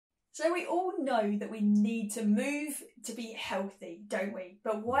So we all know that we need to move to be healthy, don't we?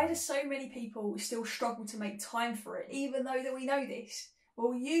 But why do so many people still struggle to make time for it, even though that we know this?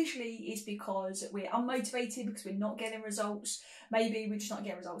 Well, usually it's because we're unmotivated, because we're not getting results. Maybe we're just not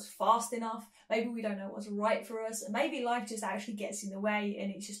getting results fast enough. Maybe we don't know what's right for us. And maybe life just actually gets in the way and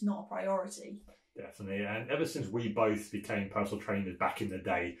it's just not a priority. Definitely. And ever since we both became personal trainers back in the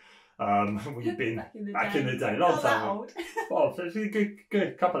day, we've been back in the day, long time. Well, it's a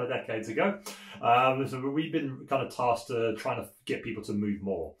good couple of decades ago. So we've been kind of tasked to trying to get people to move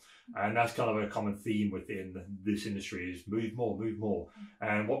more. And that's kind of a common theme within this industry is move more, move more.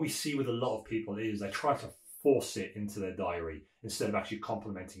 And what we see with a lot of people is they try to force it into their diary instead of actually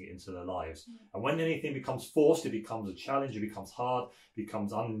complementing it into their lives. And when anything becomes forced, it becomes a challenge, it becomes hard,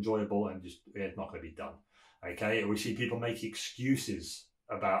 becomes unenjoyable, and just it's not going to be done. Okay, we see people make excuses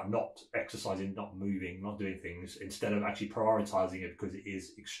about not exercising, not moving, not doing things, instead of actually prioritizing it because it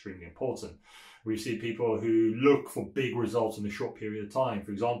is extremely important. We see people who look for big results in a short period of time.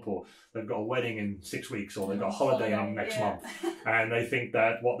 For example, they've got a wedding in 6 weeks or they've got a holiday next month, and they think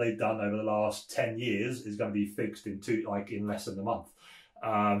that what they've done over the last 10 years is going to be fixed in less than a month.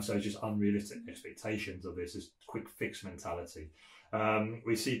 So it's just unrealistic expectations of this quick fix mentality.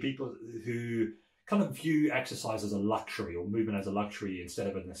 We see people who kind of view exercise as a luxury or movement as a luxury instead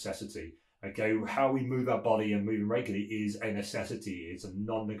of a necessity. Okay, how we move our body and moving regularly is a necessity. It's a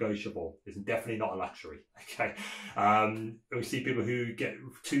non-negotiable. It's definitely not a luxury. Okay, we see people who get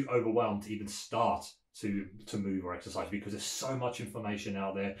too overwhelmed to even start to move or exercise because there's so much information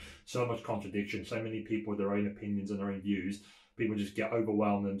out there, so much contradiction, so many people with their own opinions and their own views. People just get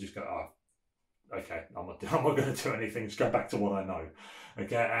overwhelmed and just go, oh, okay, I'm not going to do anything. Just go back to what I know.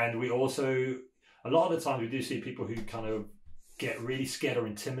 Okay, and we also, a lot of the time we do see people who kind of get really scared or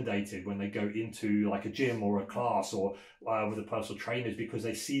intimidated when they go into like a gym or a class or with the personal trainers because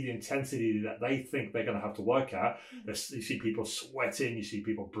they see the intensity that they think they're going to have to work at. You see people sweating, you see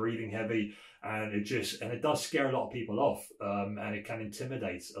people breathing heavy, and it does scare a lot of people off, and it can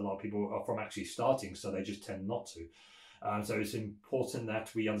intimidate a lot of people from actually starting, so they just tend not to. So it's important that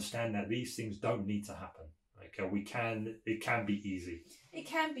we understand that these things don't need to happen. Okay, it can be easy. It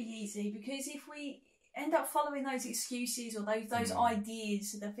can be easy because if we end up following those excuses or those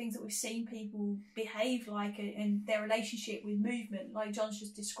ideas, the things that we've seen people behave like in their relationship with movement, like John's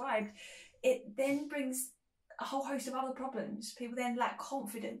just described, it then brings a whole host of other problems. People then lack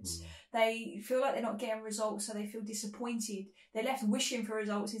confidence. They feel like they're not getting results, so they feel disappointed. They're left wishing for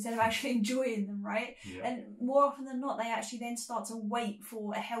results instead of actually enjoying them, right? Yeah. And more often than not, they actually then start to wait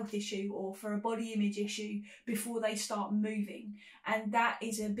for a health issue or for a body image issue before they start moving. And that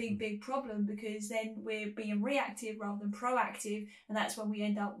is a big, big problem because then we're being reactive rather than proactive. And that's when we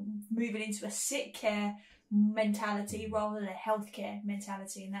end up moving into a sick care mentality rather than a healthcare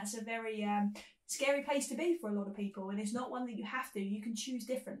mentality. And that's a very scary place to be for a lot of people, and it's not one that you have to. You can choose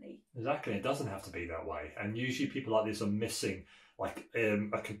differently. Exactly, it doesn't have to be that way. And usually people like this are missing like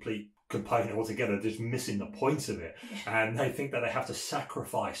a complete component altogether, just missing the point of it. And they think that they have to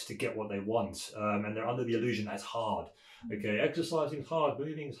sacrifice to get what they want, and they're under the illusion that it's hard. Okay, exercising is hard,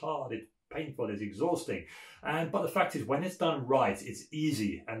 moving is hard, it's painful, it's exhausting, but the fact is when it's done right, it's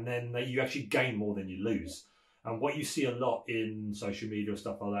easy, and then you actually gain more than you lose. And what you see a lot in social media and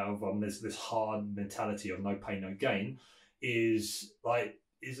stuff like that, there's this hard mentality of no pain, no gain, is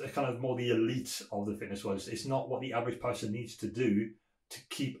a kind of more the elite of the fitness world. It's not what the average person needs to do to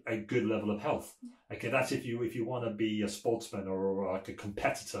keep a good level of health. Okay, that's if you want to be a sportsman or like a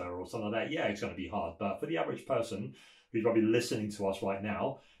competitor or something like that. Yeah, it's going to be hard. But for the average person who's probably listening to us right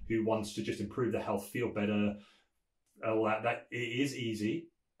now, who wants to just improve their health, feel better, all that it is easy.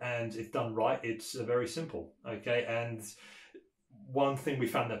 And if done right, it's very simple, okay? And one thing we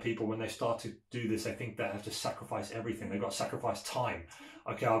found that people, when they start to do this, they think they have to sacrifice everything. They've got to sacrifice time.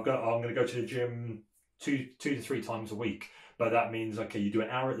 Okay, I'm going to go to the gym two to three times a week. But that means, okay, you do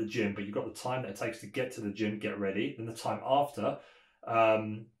an hour at the gym, but you've got the time that it takes to get to the gym, get ready, and the time after.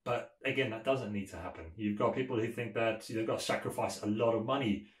 But again, that doesn't need to happen. You've got people who think that they've got to sacrifice a lot of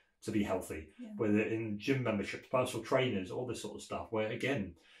money to be healthy, whether in gym memberships, personal trainers, all this sort of stuff, where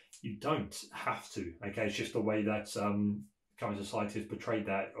again, you don't have to. Okay, it's just the way that current society has portrayed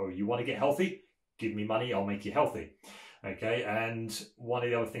that. Oh, you want to get healthy? Give me money, I'll make you healthy. Okay, and one of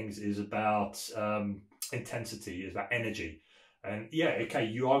the other things is about intensity, is about energy. And yeah, okay,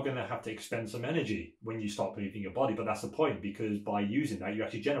 you are going to have to expend some energy when you start moving your body, but that's the point, because by using that, you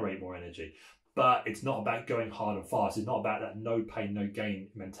actually generate more energy. But it's not about going hard and fast. It's not about that no pain, no gain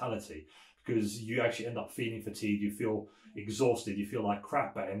mentality, because you actually end up feeling fatigued, you feel exhausted, you feel like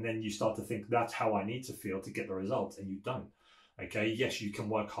crap, and then you start to think that's how I need to feel to get the results, and you don't. Okay, yes, you can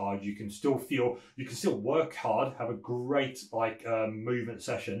work hard. You can still work hard, have a great movement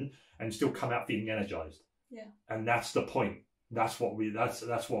session, and still come out feeling energized. Yeah. And that's the point. That's what we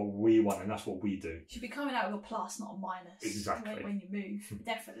want, and that's what we do. You should be coming out with a plus, not a minus. Exactly. When you move,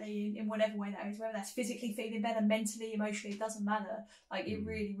 definitely in whatever way that is, whether that's physically feeling better, mentally, emotionally, it doesn't matter. Like it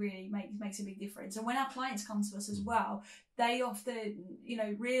really, really makes a big difference. And when our clients come to us as well, they often,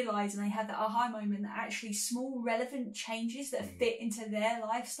 realise, and they have that aha moment that actually small relevant changes that fit into their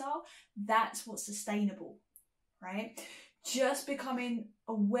lifestyle, that's what's sustainable, right? Just becoming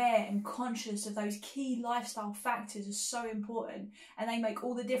aware and conscious of those key lifestyle factors is so important, and they make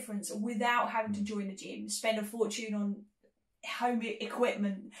all the difference without having to join the gym, spend a fortune on home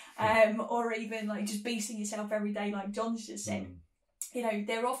equipment, or even like just beasting yourself every day, like John's just said.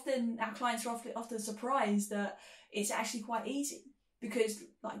 Our clients are often surprised that it's actually quite easy, because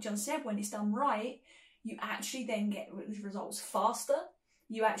like John said, when it's done right, you actually then get results faster.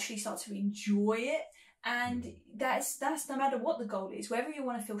 You actually start to enjoy it. And that's no matter what the goal is, whether you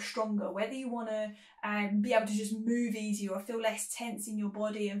want to feel stronger, whether you want to be able to just move easier or feel less tense in your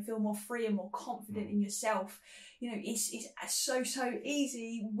body and feel more free and more confident in yourself. It's so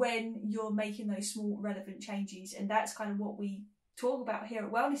easy when you're making those small relevant changes. And that's kind of what we talk about here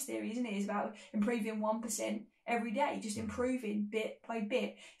at Wellness Theory, isn't it? It's about improving 1% every day, just improving bit by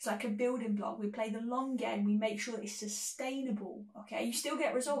bit. It's like a building block. We play the long game. We make sure it's sustainable. Okay, you still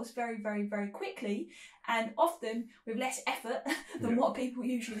get results very, very, very quickly, and often with less effort than what people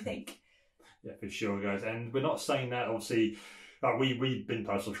usually think. Yeah, for sure, guys. And we're not saying that, obviously. We've been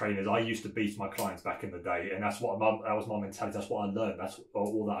personal trainers. I used to beat my clients back in the day, and that was my mentality. That's what I learned. That's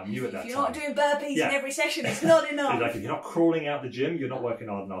all that I knew at that time. If you're not doing burpees in every session, it's not enough. Exactly. If you're not crawling out the gym, you're not working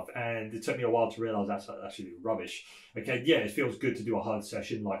hard enough. And it took me a while to realise that's actually rubbish. Okay, yeah, it feels good to do a hard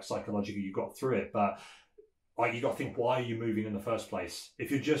session, like psychologically you got through it, but you got to think, why are you moving in the first place? If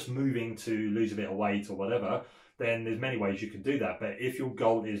you're just moving to lose a bit of weight or whatever, then there's many ways you can do that. But if your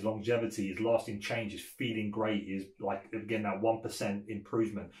goal is longevity, is lasting change, is feeling great, is like, again, that 1%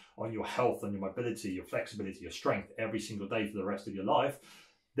 improvement on your health, on your mobility, your flexibility, your strength every single day for the rest of your life,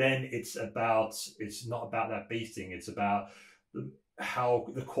 then it's not about that beasting. It's about how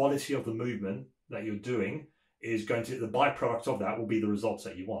the quality of the movement that you're doing is going to, the byproduct of that will be the results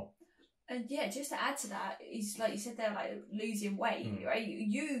that you want. And yeah, just to add to that, is like you said there, like losing weight, right?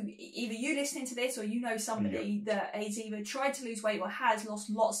 Either you listening to this, or somebody that has either tried to lose weight or has lost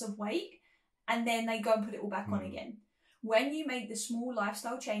lots of weight, and then they go and put it all back on again. When you make the small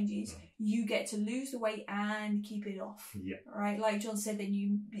lifestyle changes, you get to lose the weight and keep it off. Yeah. Right? Like John said, then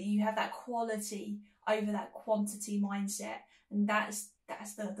you have that quality over that quantity mindset, and that's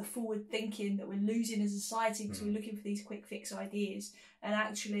the forward thinking that we're losing as a society, because we're looking for these quick fix ideas, and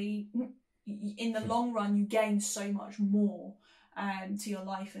actually in the long run you gain so much more to your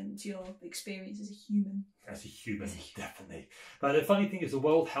life and to your experience as a human. Definitely. But the funny thing is, the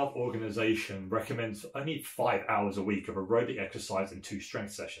World Health Organization recommends only 5 hours a week of aerobic exercise and 2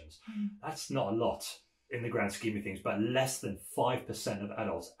 strength sessions. That's not a lot in the grand scheme of things, but less than 5% of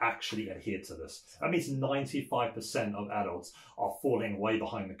adults actually adhere to this. That means 95% of adults are falling way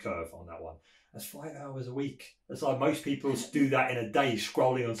behind the curve on that one. That's 5 hours a week. It's like most people do that in a day,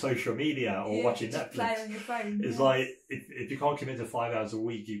 scrolling on social media or watching Netflix. Play on your phone. It's like, if you can't commit to 5 hours a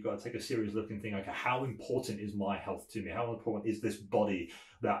week, you've got to take a serious look and think, okay, how important is my health to me? How important is this body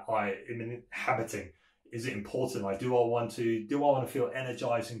that I am inhabiting? Is it important? Like, do I want to feel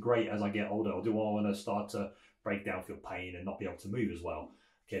energized and great as I get older, or do I want to start to break down, feel pain, and not be able to move as well?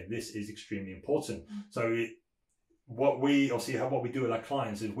 Okay, this is extremely important. So what we do with our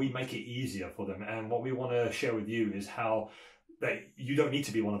clients is we make it easier for them, and what we want to share with you is how that you don't need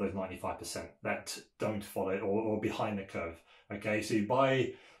to be one of those 95% that don't follow or behind the curve. Okay, so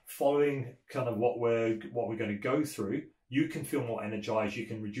by following kind of what we're going to go through, you can feel more energized, you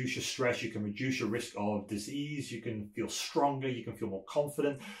can reduce your stress, you can reduce your risk of disease, you can feel stronger, you can feel more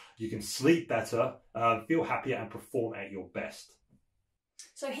confident, you can sleep better, feel happier, and perform at your best.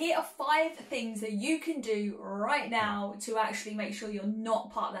 So here are 5 things that you can do right now to actually make sure you're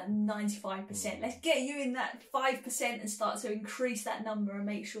not part of that 95%. Let's get you in that 5% and start to increase that number and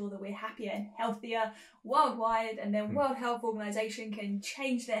make sure that we're happier and healthier worldwide, and then World Health Organization can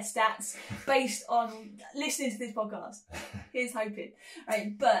change their stats based on listening to this podcast. Here's hoping.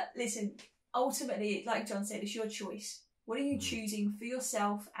 Right, but listen, ultimately, like John said, it's your choice. What are you choosing for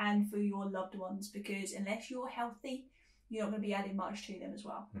yourself and for your loved ones? Because unless you're healthy, you're not going to be adding much to them as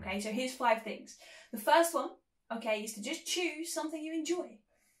well. Okay, so here's 5 things. The first one, okay, is to just choose something you enjoy.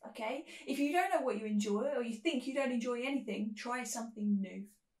 Okay, if you don't know what you enjoy, or you think you don't enjoy anything, try something new.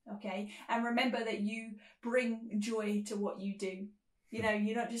 Okay, and remember that you bring joy to what you do. You know,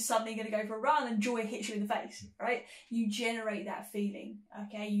 you're not just suddenly going to go for a run and joy hits you in the face, right? You generate that feeling,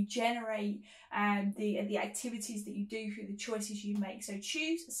 okay? You generate the activities that you do through the choices you make. So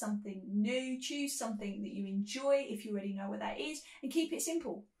choose something new, choose something that you enjoy if you already know what that is, and keep it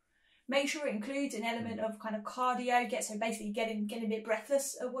simple. Make sure it includes an element of kind of cardio, so basically getting a bit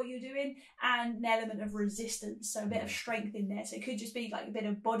breathless at what you're doing, and an element of resistance, so a bit of strength in there. So it could just be like a bit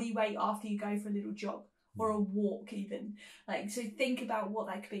of body weight after you go for a little jog. Or a walk even. So think about what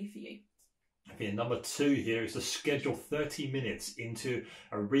that could be for you. Okay, number 2 here is to schedule 30 minutes into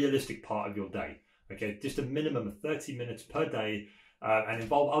a realistic part of your day. Okay, just a minimum of 30 minutes per day, and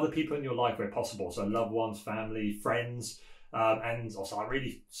involve other people in your life where possible. So loved ones, family, friends, and also I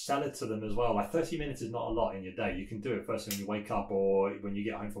really sell it to them as well. Like 30 minutes is not a lot in your day. You can do it first thing when you wake up, or when you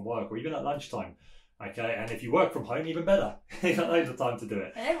get home from work, or even at lunchtime. Okay, and if you work from home, even better. You got loads of time to do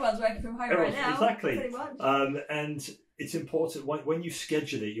it. And everyone's working from home right now. Exactly. Pretty much. And it's important, when you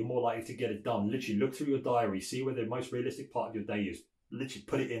schedule it, you're more likely to get it done. Literally look through your diary, see where the most realistic part of your day is. Literally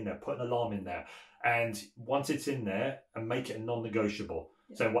put it in there, put an alarm in there. And once it's in there, and make it a non-negotiable.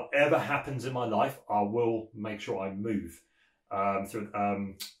 Yeah. So whatever happens in my life, I will make sure I move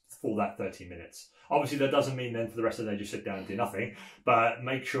for that 30 minutes. Obviously, that doesn't mean then for the rest of the day just sit down and do nothing, but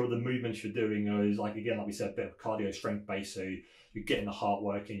make sure the movements you're doing is, like we said, a bit of cardio strength base, so you're getting the heart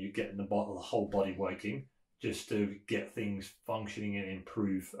working, you're getting the whole body working, just to get things functioning and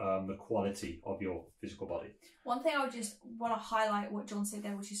improve the quality of your physical body. One thing I would just want to highlight what John said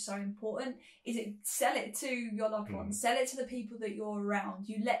there, which is so important, is sell it to your loved ones, sell it to the people that you're around.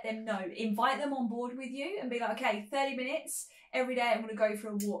 You let them know, invite them on board with you, and be like, okay, 30 minutes every day. I'm going to go for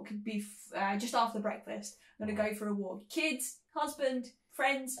a walk. Just after breakfast, I'm going to go for a walk. Kids, husband,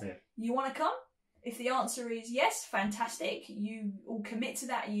 friends, you want to come? If the answer is yes, fantastic. You all commit to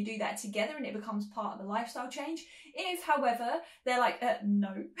that and you do that together, and it becomes part of the lifestyle change. If, however, they're like,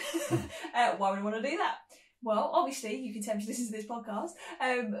 no, why would I want to do that? Well, obviously, you can tell them to listen to this podcast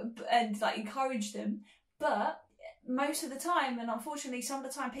and encourage them. But most of the time, and unfortunately some of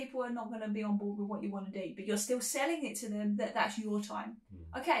the time, people are not going to be on board with what you want to do, but you're still selling it to them that that's your time.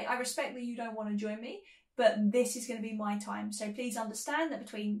 Okay, I respect that you don't want to join me, but this is going to be my time. So please understand that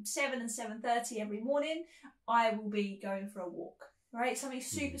between 7 and 7:30 every morning, I will be going for a walk. Right? Something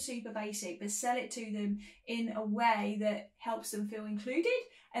super, super basic, but sell it to them in a way that helps them feel included,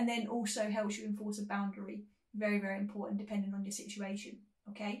 and then also helps you enforce a boundary. Very, very important, depending on your situation.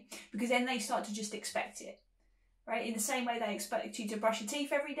 Okay? Because then they start to just expect it. Right? In the same way they expect you to brush your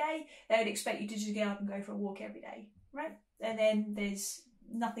teeth every day, they would expect you to just get up and go for a walk every day. Right? And then there's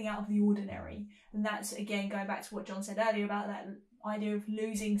nothing out of the ordinary. And that's, again, going back to what John said earlier about that idea of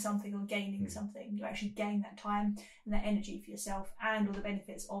losing something or gaining something. You actually gain that time and that energy for yourself, and all the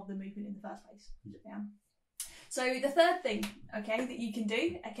benefits of the movement in the first place. Yeah. So the third thing, okay, that you can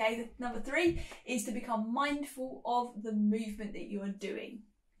do, okay, number 3, is to become mindful of the movement that you are doing.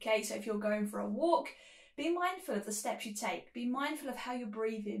 Okay, so if you're going for a walk, be mindful of the steps you take. Be mindful of how you're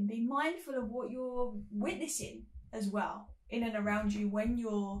breathing. Be mindful of what you're witnessing as well in and around you when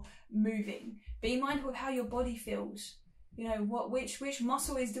you're moving. Be mindful of how your body feels. You know, which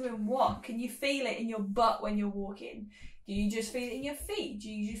muscle is doing what? Can you feel it in your butt when you're walking? Do you just feel it in your feet? Do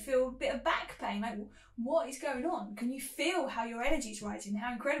you just feel a bit of back pain? Like, what is going on? Can you feel how your energy's rising?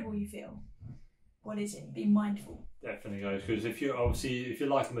 How incredible you feel? What is it? Be mindful. Definitely, guys, because if you're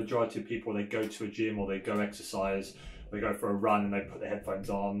like the majority of people, they go to a gym or they go exercise, they go for a run and they put their headphones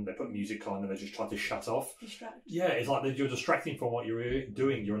on, they put music on, and they just try to shut off. Yeah, it's like you're distracting from what you're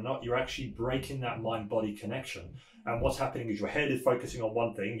doing. You're actually breaking that mind-body connection. And what's happening is your head is focusing on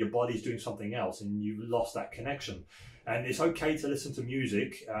one thing, your body's doing something else, and you've lost that connection. And it's okay to listen to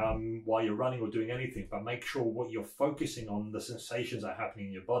music while you're running or doing anything, but make sure what you're focusing on, the sensations that are happening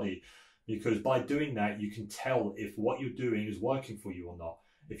in your body, because by doing that, you can tell if what you're doing is working for you or not.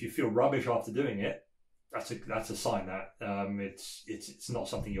 If you feel rubbish after doing it, that's a sign that it's not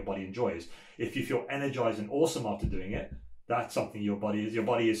something your body enjoys. If you feel energized and awesome after doing it, that's something your body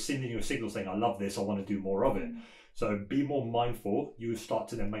is sending you a signal saying, I love this, I want to do more of it. So be more mindful. You start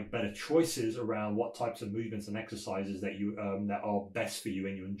to then make better choices around what types of movements and exercises that you that are best for you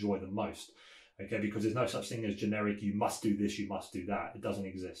and you enjoy the most. Okay, because there's no such thing as generic, you must do this, you must do that. It doesn't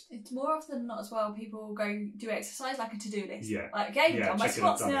exist. It's more often than not as well, people go do exercise like a to-do list. Yeah. Like, okay, I've done my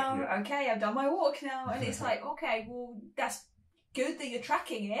squats now. Yeah. Okay, I've done my walk now. And it's like, okay, well, that's good that you're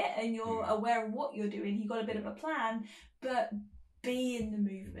tracking it and you're aware of what you're doing. You've got a bit of a plan, but be in the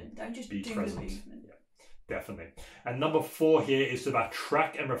movement. Don't just do the movement. Yeah. Definitely. And number 4 here is about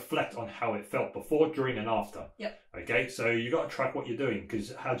track and reflect on how it felt before, during, and after. Yep. Okay, so you got to track what you're doing,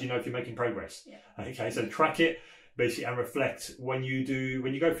 because how do you know if you're making progress? Yep. Okay, so track it basically and reflect when you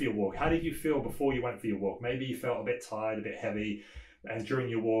go for your walk. How did you feel before you went for your walk? Maybe you felt a bit tired, a bit heavy, and during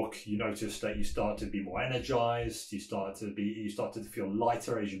your walk you noticed that you started to be more energized. You started to feel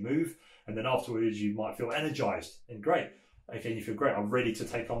lighter as you move, and then afterwards you might feel energized and great. Okay, you feel great, I'm ready to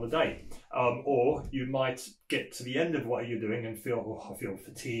take on the day. Or you might get to the end of what you're doing and feel, oh, I feel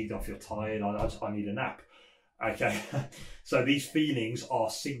fatigued, I feel tired, I need a nap. Okay, so these feelings are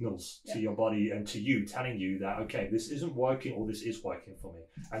signals to your body and to you, telling you that, okay, this isn't working or this is working for me.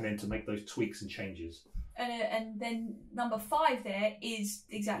 And then to make those tweaks and changes. And then number 5 there is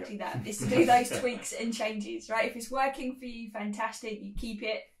exactly that, is to do those tweaks and changes, right? If it's working for you, fantastic, you keep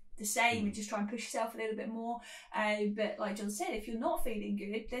it the same and just try and push yourself a little bit more. But like John said, if you're not feeling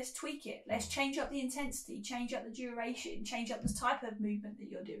good, let's tweak it. Let's change up the intensity, change up the duration, change up the type of movement that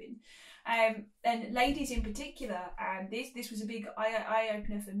you're doing. And ladies in particular, this was a big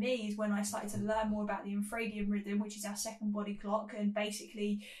eye-opener for me, is when I started to learn more about the infradian rhythm, which is our second body clock, and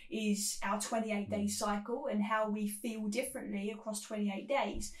basically is our 28-day cycle and how we feel differently across 28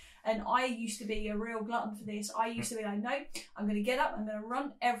 days. And I used to be a real glutton for this. I used to be like, no, I'm going to get up, I'm going to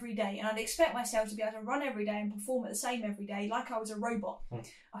run every day. And I'd expect myself to be able to run every day and perform at the same every day, like I was a robot.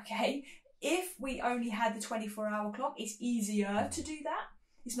 Okay? If we only had the 24-hour clock, it's easier to do that.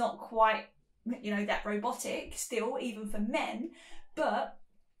 It's not quite, that robotic still, even for men. But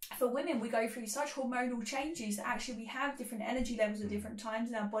for women, we go through such hormonal changes that actually we have different energy levels at different times,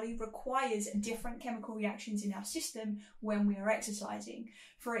 and our body requires different chemical reactions in our system when we are exercising.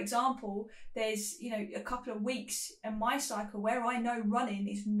 For example, there's a couple of weeks in my cycle where I know running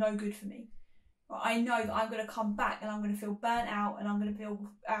is no good for me. I know that I'm going to come back and I'm going to feel burnt out and I'm going to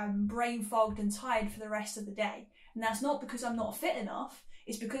feel brain fogged and tired for the rest of the day. And that's not because I'm not fit enough,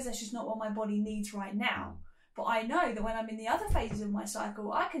 it's because that's just not what my body needs right now. But I know that when I'm in the other phases of my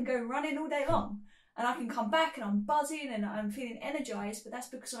cycle, I can go running all day long and I can come back and I'm buzzing and I'm feeling energized, but that's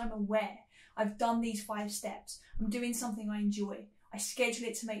because I'm aware. I've done these 5 steps. I'm doing something I enjoy. I schedule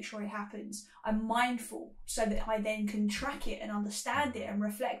it to make sure it happens. I'm mindful so that I then can track it and understand it and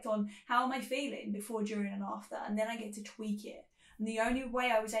reflect on how am I feeling before, during and after, and then I get to tweak it. And the only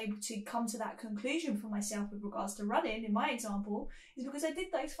way I was able to come to that conclusion for myself with regards to running, in my example, is because I did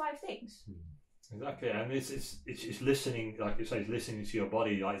those 5 things. Exactly, and it's listening, like you say, it's listening to your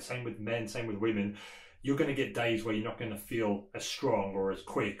body. Like same with men, same with women. You're going to get days where you're not going to feel as strong or as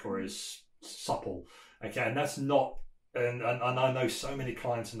quick or as supple. Okay, and that's not. And I know so many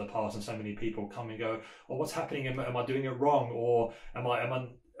clients in the past and so many people come and go, oh, what's happening? Am I doing it wrong, or am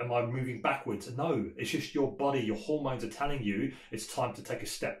I moving backwards? No, it's just your body, your hormones are telling you it's time to take a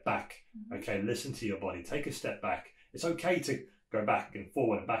step back. Okay, listen to your body, take a step back. It's okay to go back and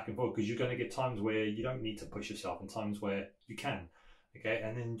forward, because you're going to get times where you don't need to push yourself and times where you can. Okay,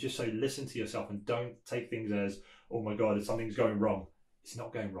 and then just say listen to yourself and don't take things as, oh my God, something's going wrong. It's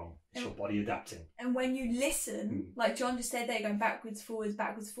not going wrong. It's your body adapting. And when you listen, like John just said, they're going backwards, forwards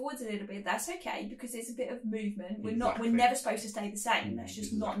a little bit. That's okay, because there's a bit of movement. We're never supposed to stay the same. That's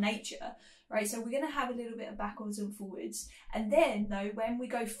just not nature, right? So we're going to have a little bit of backwards and forwards. And then, though, when we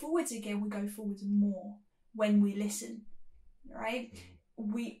go forwards again, we go forwards more when we listen, right?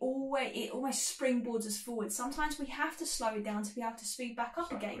 It almost springboards us forward. Sometimes we have to slow it down to be able to speed back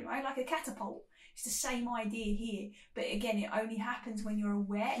up again, right? Like a catapult. It's the same idea here, but again, it only happens when you're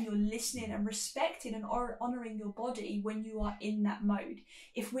aware and you're listening and respecting and honouring your body when you are in that mode.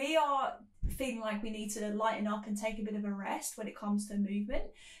 If we are feeling like we need to lighten up and take a bit of a rest when it comes to movement,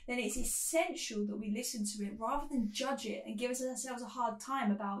 then it's essential that we listen to it rather than judge it and give ourselves a hard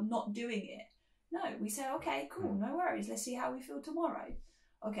time about not doing it. No, we say, okay, cool, no worries, let's see how we feel tomorrow.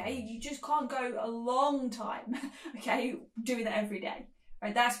 Okay, you just can't go a long time, okay, doing that every day.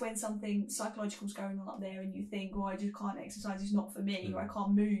 Right, that's when something psychological is going on up there and you think, oh, I just can't exercise, it's not for me, or I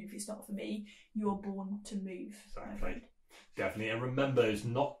can't move, it's not for me. You're born to move. Exactly. Definitely. And remember, it's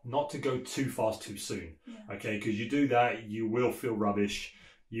not to go too fast too soon. Okay, because you do that, you will feel rubbish.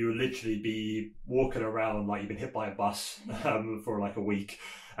 You'll literally be walking around like you've been hit by a bus for like a week,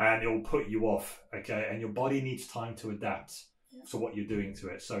 and it will put you off. Okay, and your body needs time to adapt to what you're doing to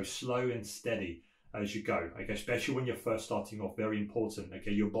it. So slow and steady as you go, okay, especially when you're first starting off, very important.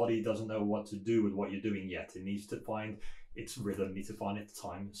 Okay, your body doesn't know what to do with what you're doing yet. It needs to find its rhythm, needs to find its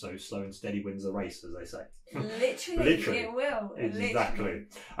time. So slow and steady wins the race, as they say. Literally, it will. Exactly.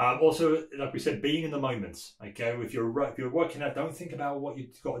 Also, like we said, being in the moment. Okay, if you're working out, don't think about what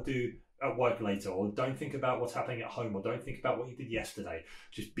you've got to do at work later, or don't think about what's happening at home, or don't think about what you did yesterday.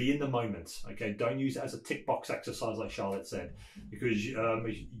 Just be in the moment, okay? Don't use it as a tick box exercise like Charlotte said, because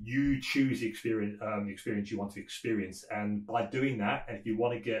you choose the experience you want to experience, and by doing that, and if you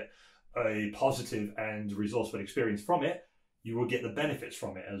want to get a positive and resourceful experience from it, you will get the benefits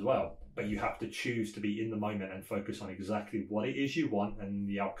from it as well. But you have to choose to be in the moment and focus on exactly what it is you want and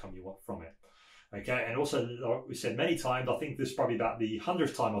the outcome you want from it. Okay, and also, like we said many times, I think this is probably about the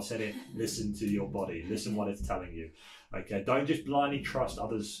 100th time I've said it, listen to your body, listen what it's telling you. Okay, don't just blindly trust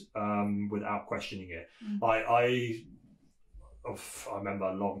others without questioning it. I remember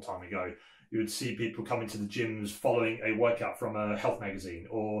a long time ago, you would see people come into the gyms following a workout from a health magazine,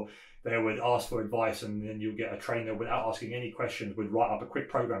 or they would ask for advice, and then you'll get a trainer without asking any questions would write up a quick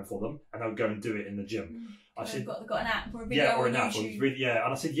program for them, and they'll go and do it in the gym. I said, they've got an app or a video or on an app, YouTube.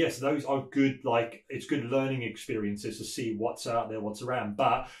 And I said, yes, those are good. Like, it's good learning experiences to see what's out there, what's around.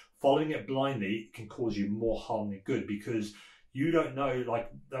 But following it blindly can cause you more harm than good, because you don't know, like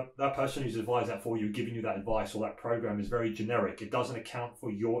that person who's advised that for you, giving you that advice or that program is very generic. It doesn't account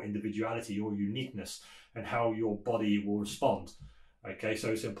for your individuality, your uniqueness, and how your body will respond. Okay, so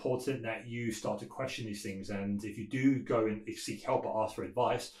it's important that you start to question these things, and if you do go and seek help or ask for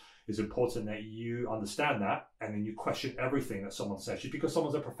advice, it's important that you understand that, and then you question everything that someone says. Just because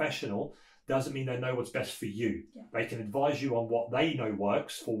someone's a professional doesn't mean they know what's best for you. Yeah. They can advise you on what they know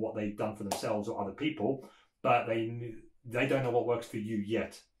works for what they've done for themselves or other people, but they don't know what works for you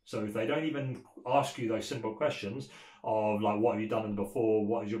yet. So if they don't even ask you those simple questions of like, what have you done before?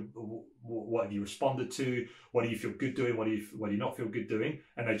 What have you responded to? What do you feel good doing? What do you not feel good doing?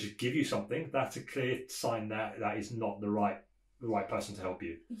 And they just give you something, that's a clear sign that that is not the right person to help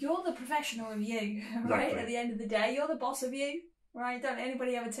you. You're the professional of you, right? Exactly. At the end of the day, you're the boss of you, right? Don't let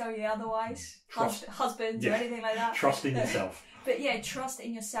anybody ever tell you otherwise. Husbands or anything like that. Trust in yourself. But yeah, trust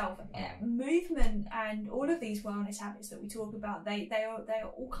in yourself. Movement and all of these wellness habits that we talk about, they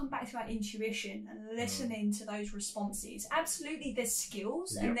all come back to our intuition and listening to those responses. Absolutely, there's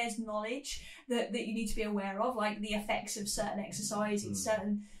skills and there's knowledge that you need to be aware of, like the effects of certain exercise in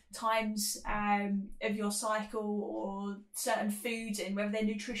certain times of your cycle, or certain foods and whether they're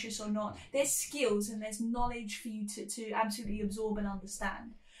nutritious or not. There's skills and there's knowledge for you to absolutely absorb and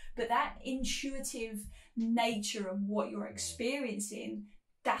understand. But that intuitive nature of what you're experiencing,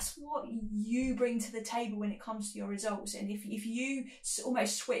 that's what you bring to the table when it comes to your results. And if you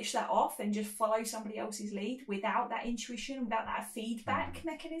almost switch that off and just follow somebody else's lead without that intuition, without that feedback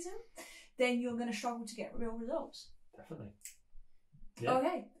mechanism, then you're going to struggle to get real results. Definitely. Yeah.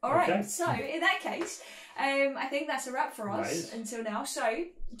 Okay, all right. Okay. So in that case, I think that's a wrap for us until now. So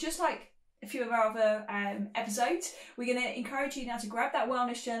just like a few of our other episodes, we're going to encourage you now to grab that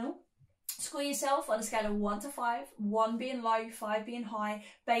wellness journal, score yourself on a scale of 1 to 5, 1 being low, 5 being high,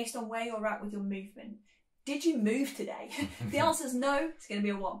 based on where you're at with your movement. Did you move today? If the answer is no, it's going to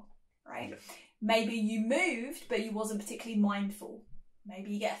be a 1, right? Yeah. Maybe you moved, but you wasn't particularly mindful. Maybe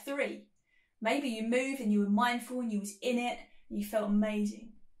you get a 3. Maybe you moved and you were mindful and you was in it, and you felt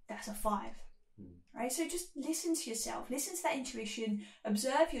amazing. That's a 5. Right, so just listen to yourself, listen to that intuition,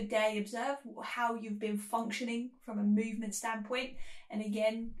 observe your day, observe how you've been functioning from a movement standpoint, and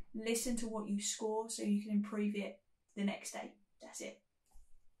again, listen to what you score so you can improve it the next day. That's it.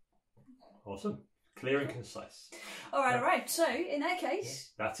 Awesome. Clear and concise. All right. So in that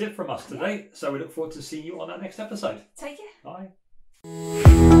case, that's it from us today. So we look forward to seeing you on that next episode. Take care. Bye.